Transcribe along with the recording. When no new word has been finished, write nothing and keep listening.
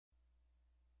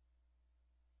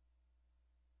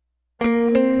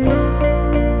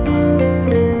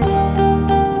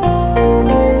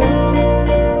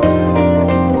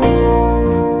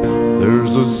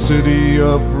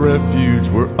of refuge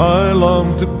where I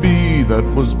long to be, that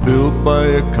was built by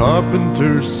a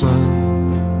carpenter's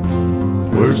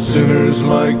son, where sinners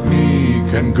like me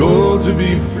can go to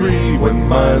be free when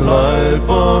my life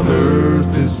on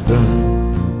earth is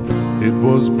done. It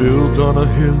was built on a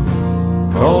hill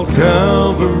called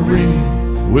Calvary,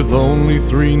 with only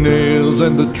 3 nails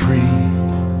and a tree,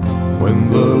 when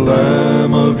the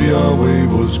Lamb of Yahweh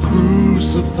was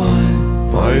crucified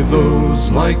by those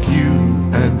like you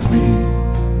and me.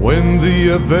 When the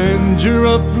avenger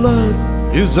of blood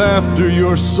is after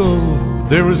your soul,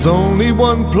 there is only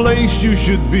one place you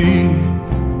should be.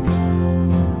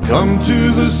 Come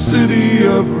to the city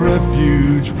of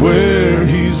refuge, where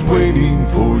he's waiting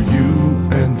for you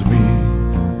and me.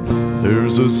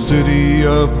 There's a city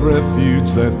of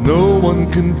refuge that no one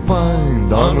can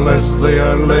find unless they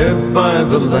are led by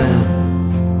the Lamb.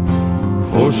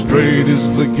 For straight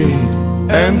is the gate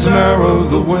and narrow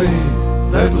the way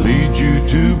that leads you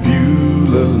to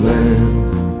Beulah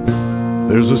land.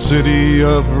 There's a city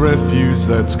of refuge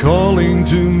that's calling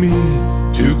to me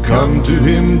to come to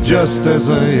him just as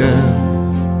I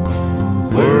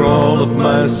am, where all of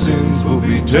my sins will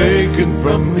be taken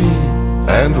from me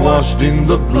and washed in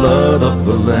the blood of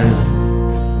the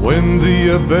Lamb. When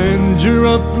the avenger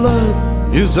of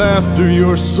blood is after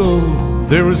your soul,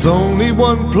 there is only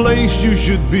one place you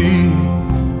should be.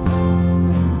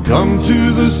 Come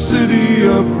to the city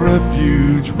of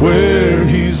refuge, where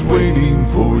he's waiting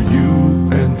for you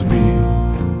and me.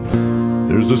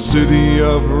 There's a city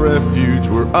of refuge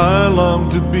where I long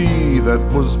to be, that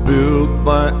was built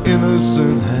by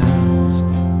innocent hands,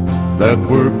 that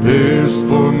were pierced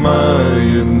for my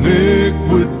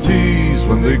iniquities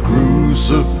when they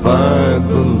crucified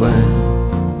the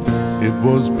Lamb. It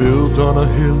was built on a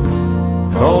hill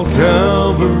called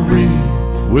Calvary,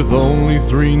 with only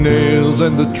 3 nails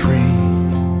and a tree,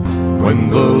 when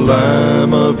the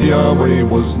Lamb of Yahweh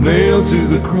was nailed to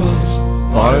the cross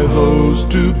by those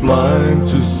too blind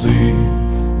to see.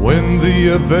 When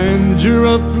the avenger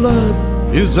of blood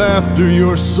is after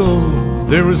your soul,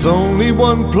 there is only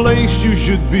one place you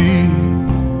should be.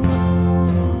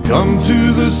 Come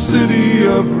to the city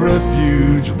of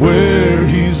refuge, where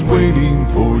he's waiting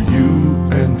for you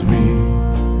and me.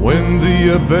 When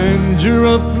the avenger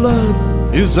of blood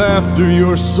is after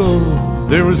your soul,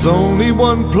 there is only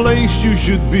one place you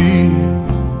should be.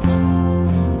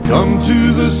 Come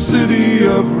to the city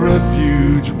of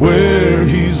refuge, where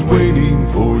he's waiting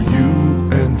for you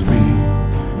and me,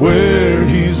 where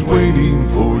he's waiting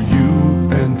for you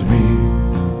and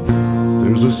me.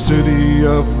 There's a city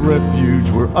of refuge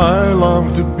where I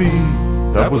long to be,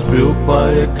 that was built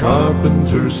by a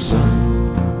carpenter's son,